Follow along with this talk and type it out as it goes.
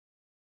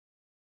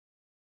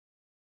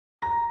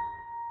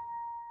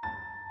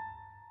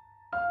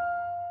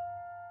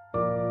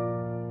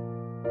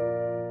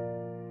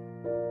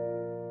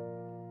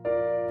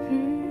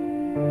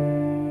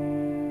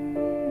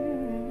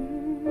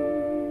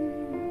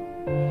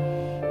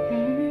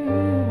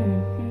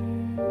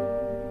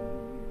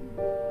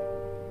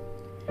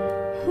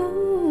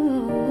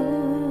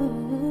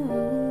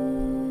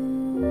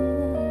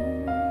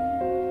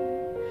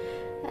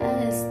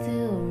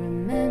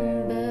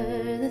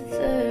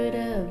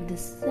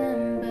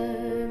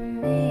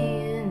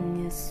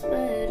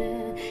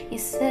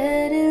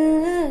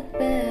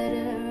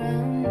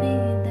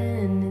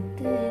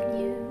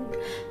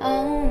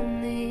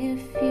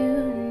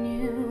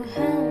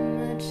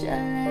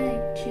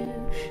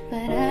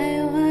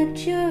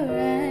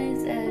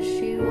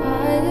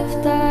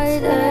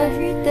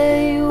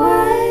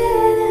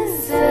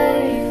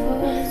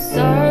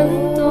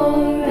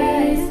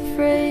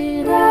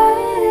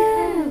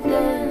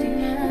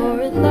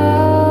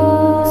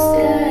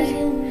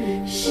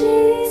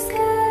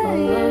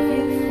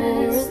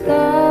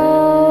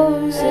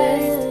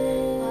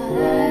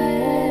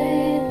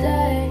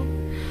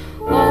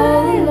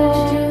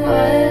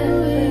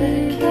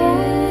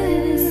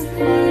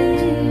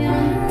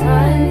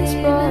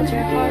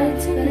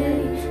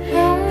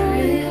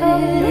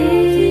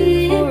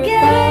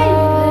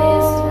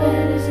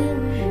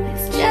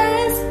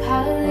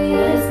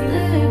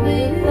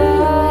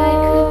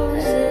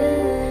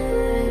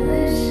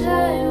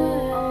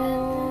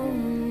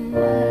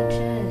watch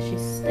as she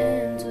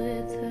stands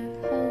with her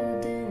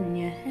holding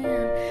your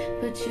hand.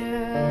 Put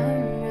your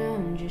arm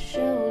around your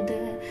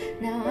shoulder.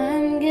 Now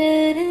I'm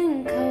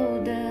getting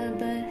colder,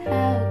 but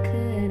how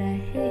could I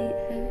hate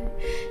her?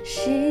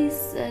 She's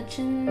such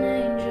an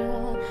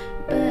angel,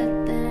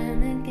 but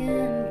then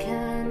again,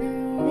 kinda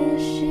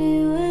wish she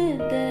were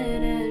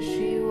dead as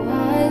she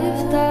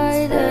was.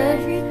 Died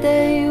every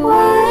day.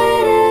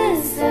 What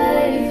is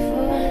life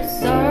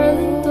for?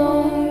 Darling,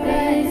 don't be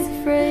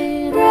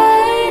afraid.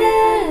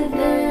 Brighter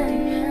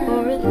than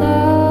For a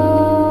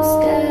love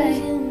sky.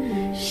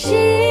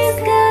 She's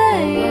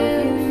got you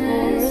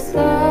for a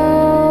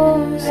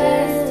thousand.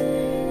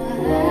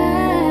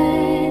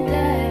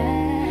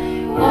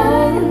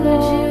 All the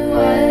Lord you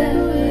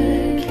ever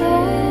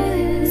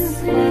kiss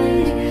me.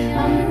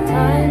 I'm the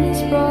time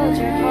that's brought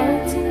your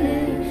heart to me.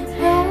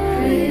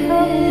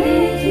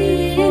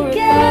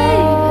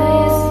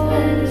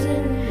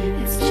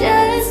 It's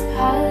just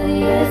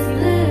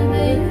polyester,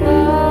 baby.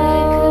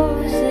 I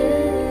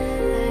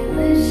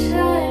wish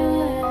I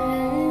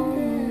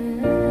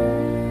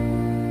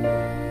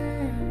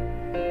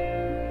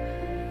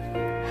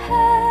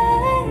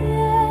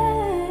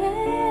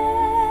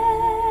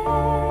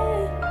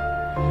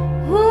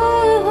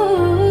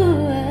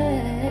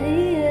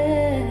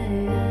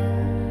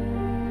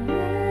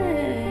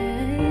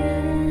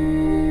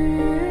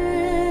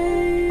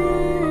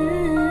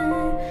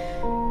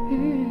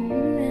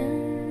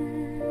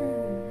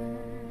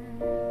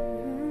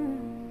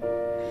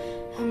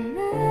I'm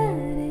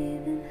not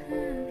even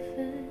half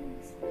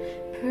as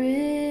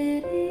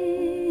pretty.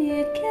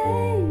 You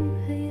gave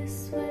her your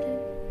sweater.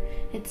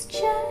 It's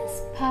just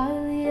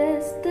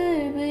polyester.